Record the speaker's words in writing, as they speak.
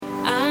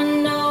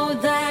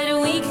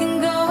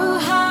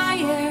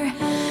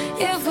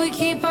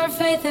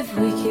if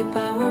we keep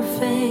our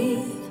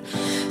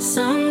faith.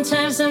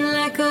 Sometimes I'm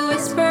like a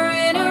whisper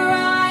in a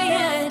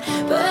riot,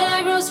 but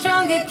I grow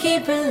stronger,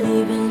 keep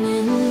believing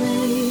in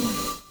me.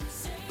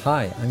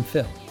 Hi, I'm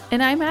Phil.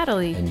 And I'm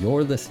Adelie. And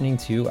you're listening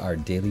to Our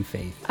Daily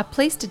Faith, a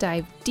place to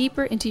dive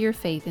deeper into your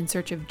faith in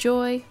search of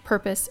joy,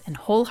 purpose, and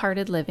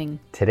wholehearted living.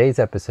 Today's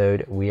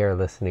episode, we are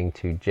listening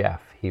to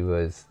Jeff. He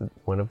was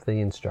one of the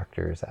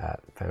instructors at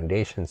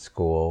Foundation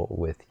School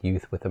with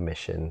Youth with a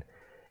Mission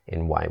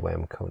in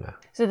YWAM Kona.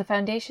 So the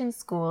Foundation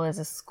School is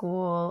a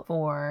school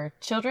for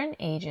children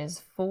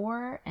ages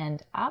 4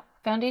 and up.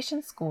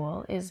 Foundation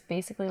School is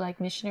basically like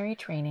missionary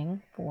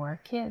training for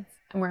kids.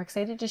 And we're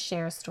excited to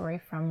share a story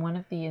from one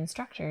of the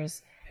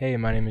instructors. Hey,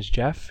 my name is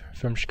Jeff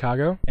from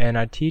Chicago, and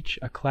I teach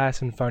a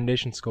class in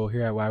Foundation School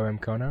here at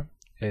YWAM Kona.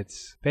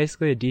 It's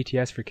basically a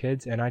DTS for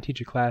kids, and I teach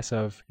a class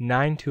of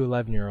 9 to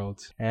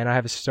 11-year-olds. And I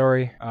have a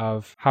story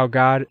of how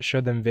God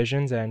showed them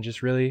visions and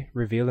just really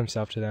revealed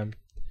himself to them.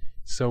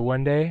 So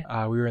one day,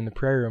 we were in the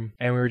prayer room,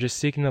 and we were just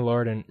seeking the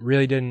Lord and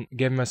really didn't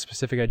give him a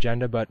specific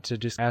agenda, but to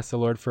just ask the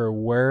Lord for a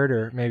word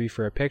or maybe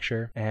for a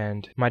picture.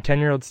 And my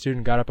 10-year-old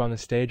student got up on the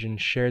stage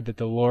and shared that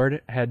the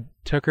Lord had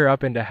took her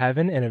up into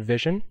heaven in a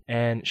vision,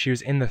 and she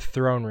was in the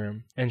throne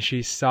room, and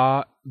she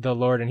saw the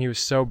Lord, and he was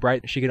so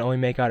bright she could only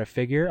make out a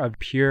figure of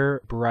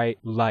pure, bright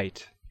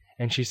light.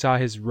 And she saw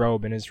his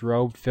robe, and his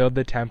robe filled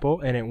the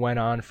temple, and it went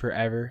on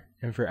forever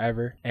and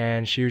forever.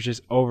 And she was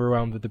just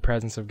overwhelmed with the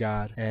presence of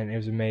God, and it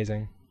was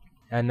amazing.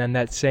 And then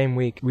that same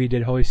week, we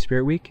did Holy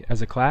Spirit Week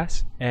as a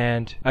class.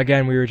 And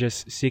again, we were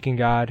just seeking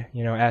God,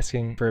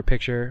 asking for a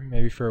picture,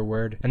 maybe for a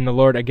word. And the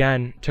Lord,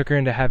 again, took her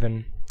into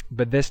heaven.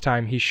 But this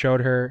time, he showed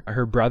her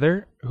her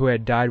brother who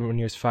had died when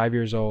he was 5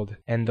 years old.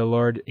 And the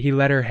Lord, he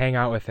let her hang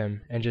out with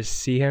him and just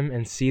see him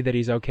and see that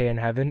he's okay in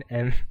heaven.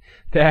 And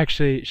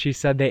she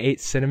said they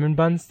ate cinnamon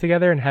buns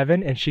together in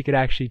heaven, and she could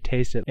actually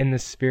taste it in the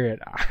spirit.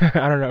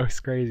 I don't know, it's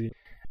crazy.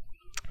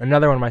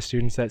 Another one of my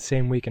students that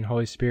same week in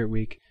Holy Spirit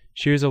Week,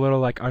 she was a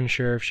little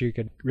unsure if she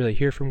could really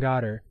hear from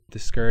God, or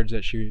discouraged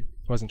that she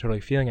wasn't totally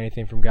feeling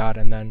anything from God.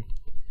 And then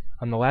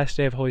on the last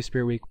day of Holy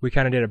Spirit Week, we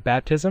kind of did a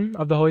baptism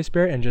of the Holy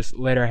Spirit and just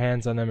laid our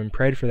hands on them and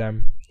prayed for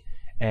them.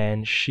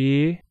 And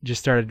she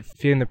just started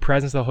feeling the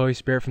presence of the Holy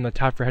Spirit from the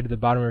top of her head to the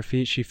bottom of her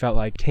feet. She felt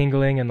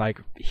tingling and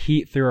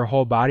heat through her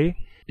whole body.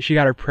 She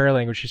got her prayer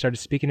language. She started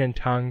speaking in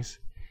tongues.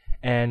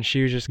 And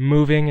she was just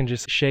moving and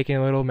just shaking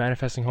a little,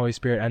 manifesting Holy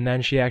Spirit. And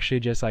then she actually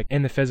just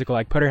in the physical,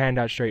 put her hand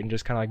out straight and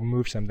just kind of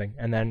moved something.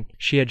 And then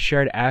she had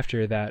shared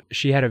after that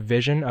she had a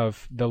vision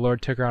of the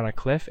Lord took her on a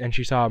cliff, and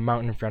she saw a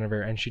mountain in front of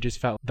her. And she just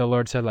felt the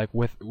Lord said,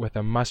 with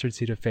a mustard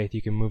seed of faith,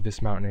 you can move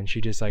this mountain. And she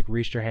just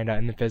reached her hand out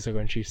in the physical,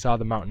 and she saw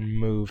the mountain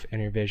move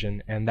in her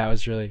vision. And that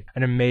was really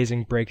an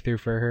amazing breakthrough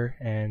for her.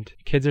 And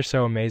kids are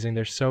so amazing.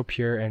 They're so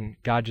pure, and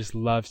God just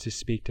loves to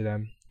speak to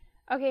them.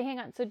 Okay, hang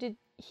on. So did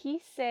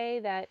he say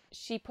that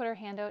she put her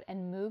hand out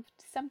and moved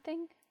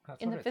something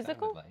in the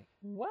physical? Like.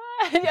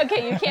 What?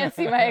 Okay, you can't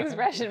see my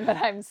expression, but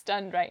I'm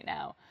stunned right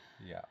now.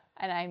 Yeah.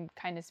 And I'm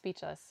kind of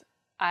speechless.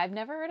 I've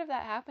never heard of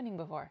that happening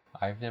before.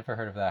 I've never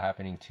heard of that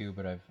happening too,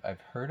 but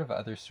I've heard of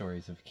other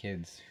stories of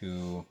kids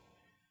who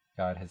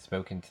God has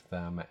spoken to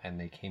them, and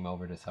they came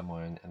over to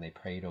someone and they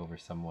prayed over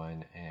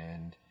someone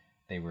and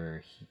they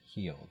were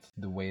healed.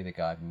 The way that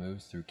God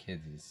moves through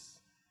kids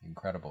is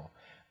incredible.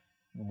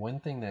 One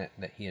thing that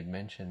he had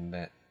mentioned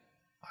that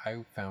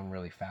I found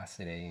really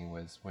fascinating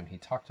was when he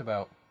talked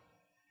about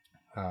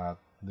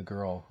the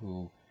girl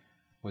who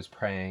was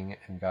praying,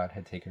 and God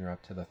had taken her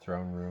up to the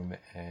throne room,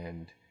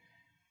 and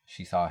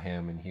she saw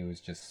him, and he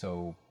was just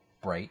so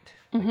bright,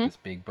 this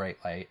big bright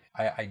light.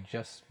 I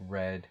just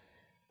read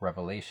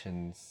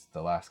Revelations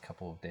the last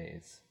couple of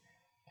days,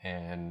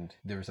 and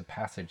there was a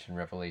passage in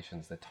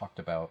Revelations that talked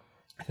about,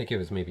 I think it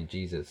was maybe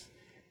Jesus,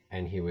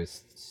 and he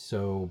was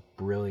so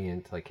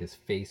brilliant, his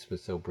face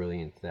was so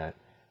brilliant that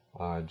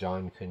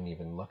John couldn't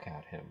even look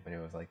at him, but it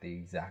was the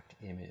exact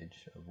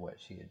image of what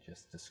she had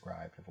just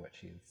described, of what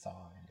she had saw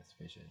in this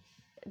vision.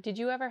 Did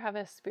you ever have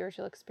a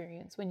spiritual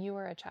experience when you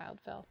were a child,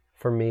 Phil?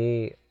 For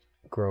me,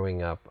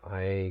 growing up,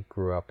 I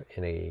grew up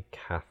in a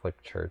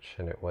Catholic church,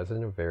 and it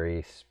wasn't a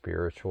very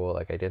spiritual,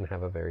 I didn't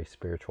have a very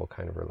spiritual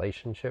kind of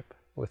relationship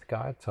with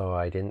God, so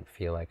I didn't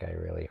feel like I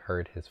really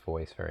heard his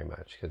voice very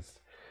much, because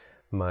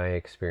my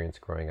experience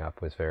growing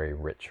up was very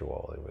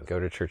ritual. It was go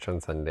to church on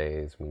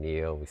Sundays, we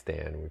kneel, we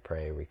stand, we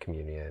pray, we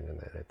communion, and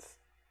then it's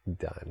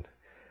done.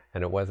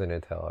 And it wasn't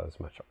until I was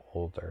much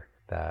older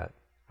that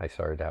I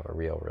started to have a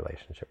real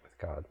relationship with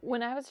God.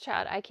 When I was a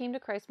child, I came to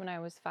Christ when I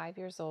was 5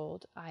 years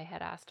old. I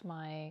had asked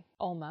my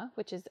Oma,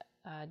 which is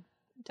a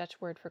Dutch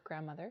word for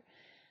grandmother,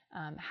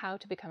 how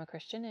to become a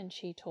Christian, and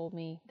she told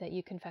me that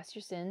you confess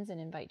your sins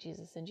and invite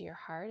Jesus into your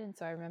heart. And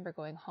so I remember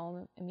going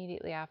home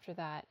immediately after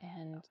that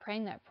and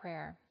praying that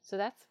prayer. So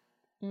that's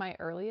my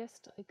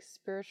earliest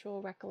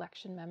spiritual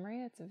recollection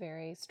memory. It's a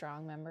very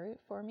strong memory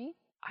for me.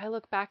 I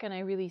look back and I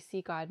really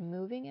see God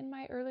moving in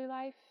my early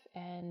life,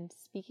 and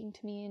speaking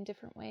to me in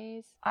different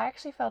ways. I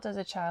actually felt as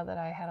a child that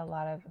I had a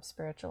lot of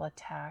spiritual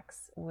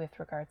attacks with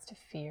regards to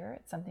fear.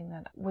 It's something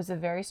that was a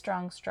very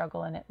strong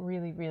struggle, and it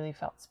really, really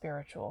felt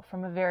spiritual.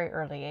 From a very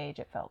early age,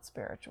 it felt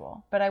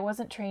spiritual. But I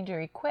wasn't trained or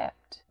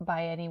equipped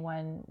by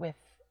anyone with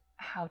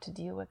how to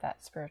deal with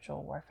that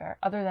spiritual warfare,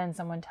 other than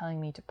someone telling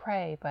me to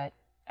pray, but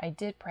I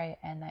did pray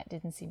and that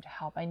didn't seem to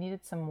help. I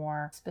needed some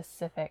more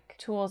specific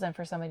tools and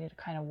for somebody to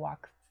kind of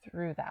walk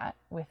through that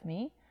with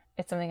me.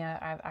 It's something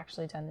that I've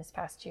actually done this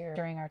past year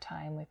during our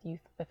time with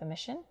Youth with a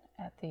Mission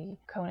at the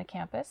Kona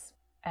campus.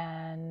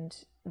 And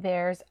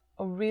there's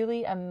a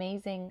really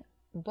amazing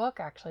book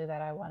actually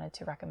that I wanted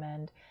to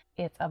recommend.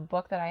 It's a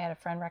book that I had a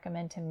friend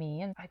recommend to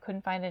me, and I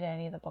couldn't find it at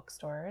any of the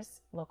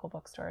bookstores, local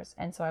bookstores.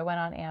 And so I went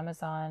on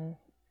Amazon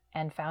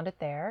and found it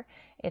there.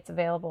 It's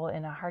available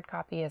in a hard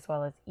copy as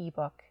well as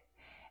ebook.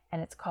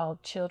 And it's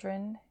called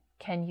Children,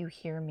 Can You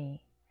Hear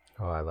Me?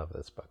 Oh, I love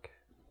this book.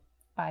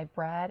 By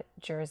Brad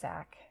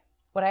Jersak.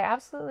 What I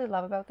absolutely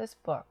love about this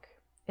book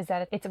is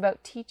that it's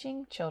about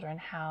teaching children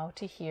how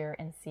to hear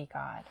and see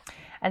God.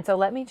 And so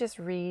let me just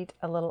read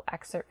a little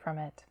excerpt from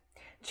it.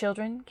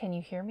 Children, can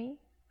you hear me?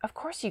 Of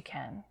course you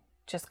can.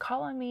 Just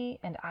call on me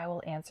and I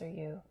will answer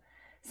you.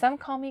 Some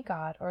call me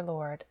God or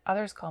Lord.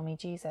 Others call me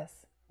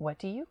Jesus. What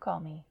do you call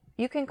me?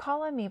 You can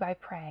call on me by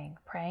praying.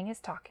 Praying is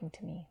talking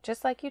to me,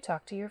 just like you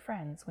talk to your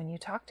friends. When you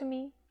talk to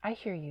me, I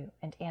hear you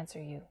and answer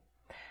you.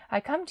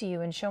 I come to you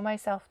and show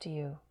myself to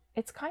you.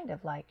 It's kind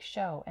of like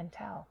show and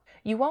tell.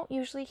 You won't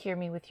usually hear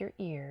me with your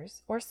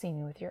ears or see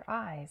me with your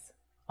eyes,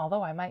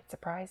 although I might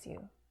surprise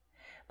you.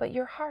 But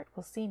your heart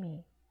will see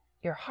me,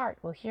 your heart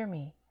will hear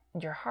me,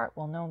 and your heart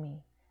will know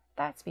me.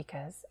 That's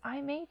because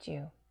I made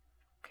you.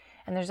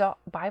 And there's all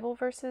Bible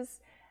verses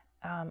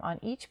on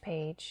each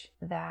page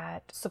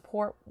that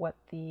support what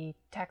the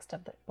text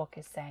of the book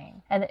is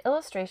saying. And the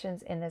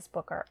illustrations in this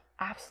book are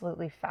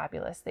absolutely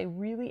fabulous. They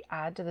really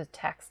add to the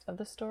text of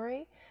the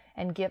story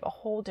and give a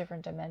whole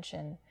different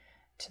dimension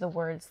to the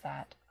words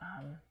that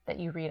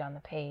you read on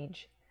the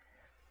page.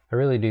 I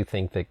really do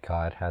think that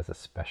God has a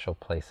special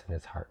place in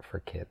his heart for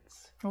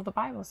kids. Well, the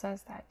Bible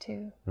says that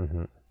too.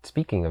 Mm-hmm.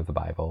 Speaking of the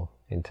Bible,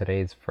 in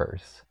today's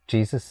verse,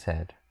 Jesus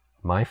said,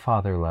 "My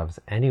Father loves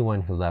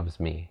anyone who loves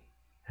me,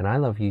 and I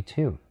love you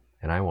too,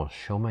 and I will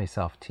show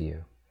myself to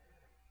you."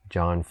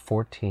 John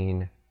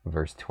 14,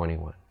 verse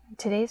 21.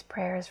 Today's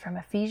prayer is from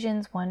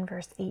Ephesians 1,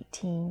 verse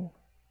 18.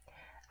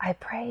 I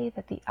pray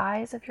that the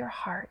eyes of your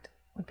heart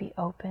would be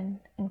open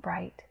and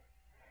bright.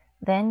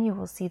 Then you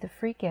will see the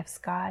free gifts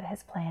God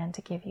has planned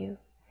to give you.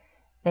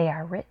 They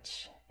are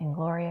rich and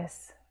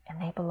glorious,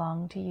 and they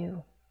belong to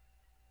you.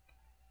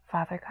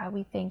 Father God,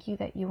 we thank you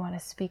that you want to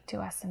speak to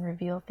us and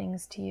reveal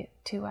things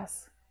to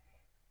us.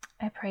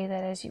 I pray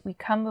that as we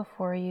come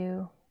before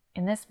you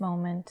in this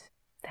moment,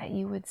 that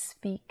you would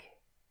speak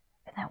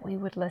and that we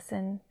would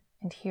listen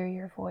and hear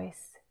your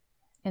voice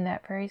in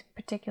that very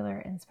particular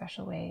and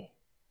special way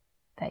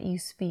that you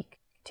speak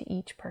to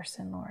each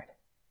person, Lord.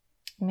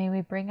 May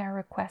we bring our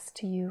requests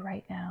to you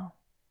right now,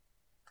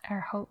 our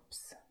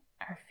hopes,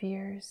 our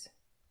fears,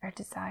 our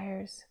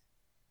desires.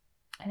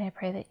 And I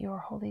pray that your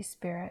Holy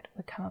Spirit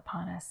would come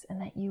upon us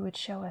and that you would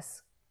show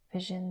us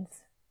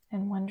visions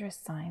and wondrous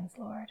signs,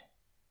 Lord.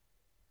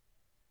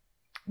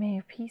 May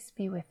your peace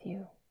be with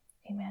you.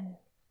 Amen.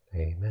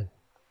 Amen.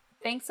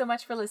 Thanks so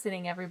much for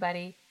listening,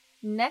 everybody.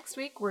 Next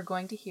week, we're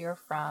going to hear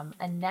from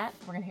Annette.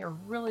 We're going to hear a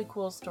really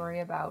cool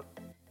story about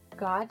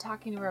God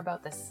talking to her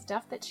about the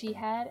stuff that she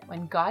had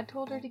when God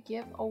told her to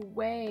give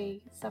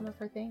away some of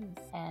her things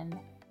and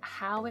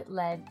how it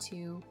led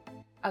to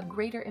a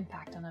greater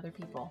impact on other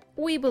people.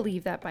 We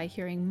believe that by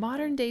hearing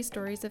modern day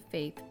stories of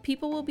faith,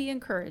 people will be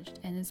encouraged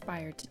and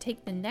inspired to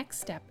take the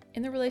next step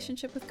in the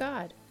relationship with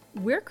God.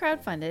 We're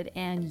crowdfunded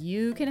and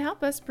you can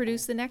help us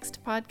produce the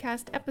next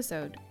podcast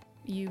episode.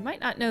 You might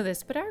not know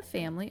this, but our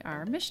family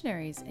are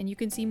missionaries, and you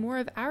can see more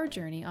of our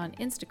journey on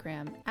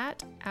Instagram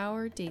at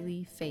Our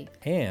Daily Faith.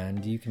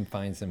 And you can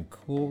find some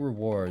cool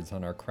rewards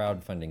on our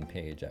crowdfunding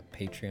page at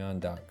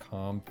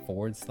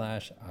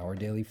patreon.com/Our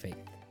Daily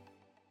Faith.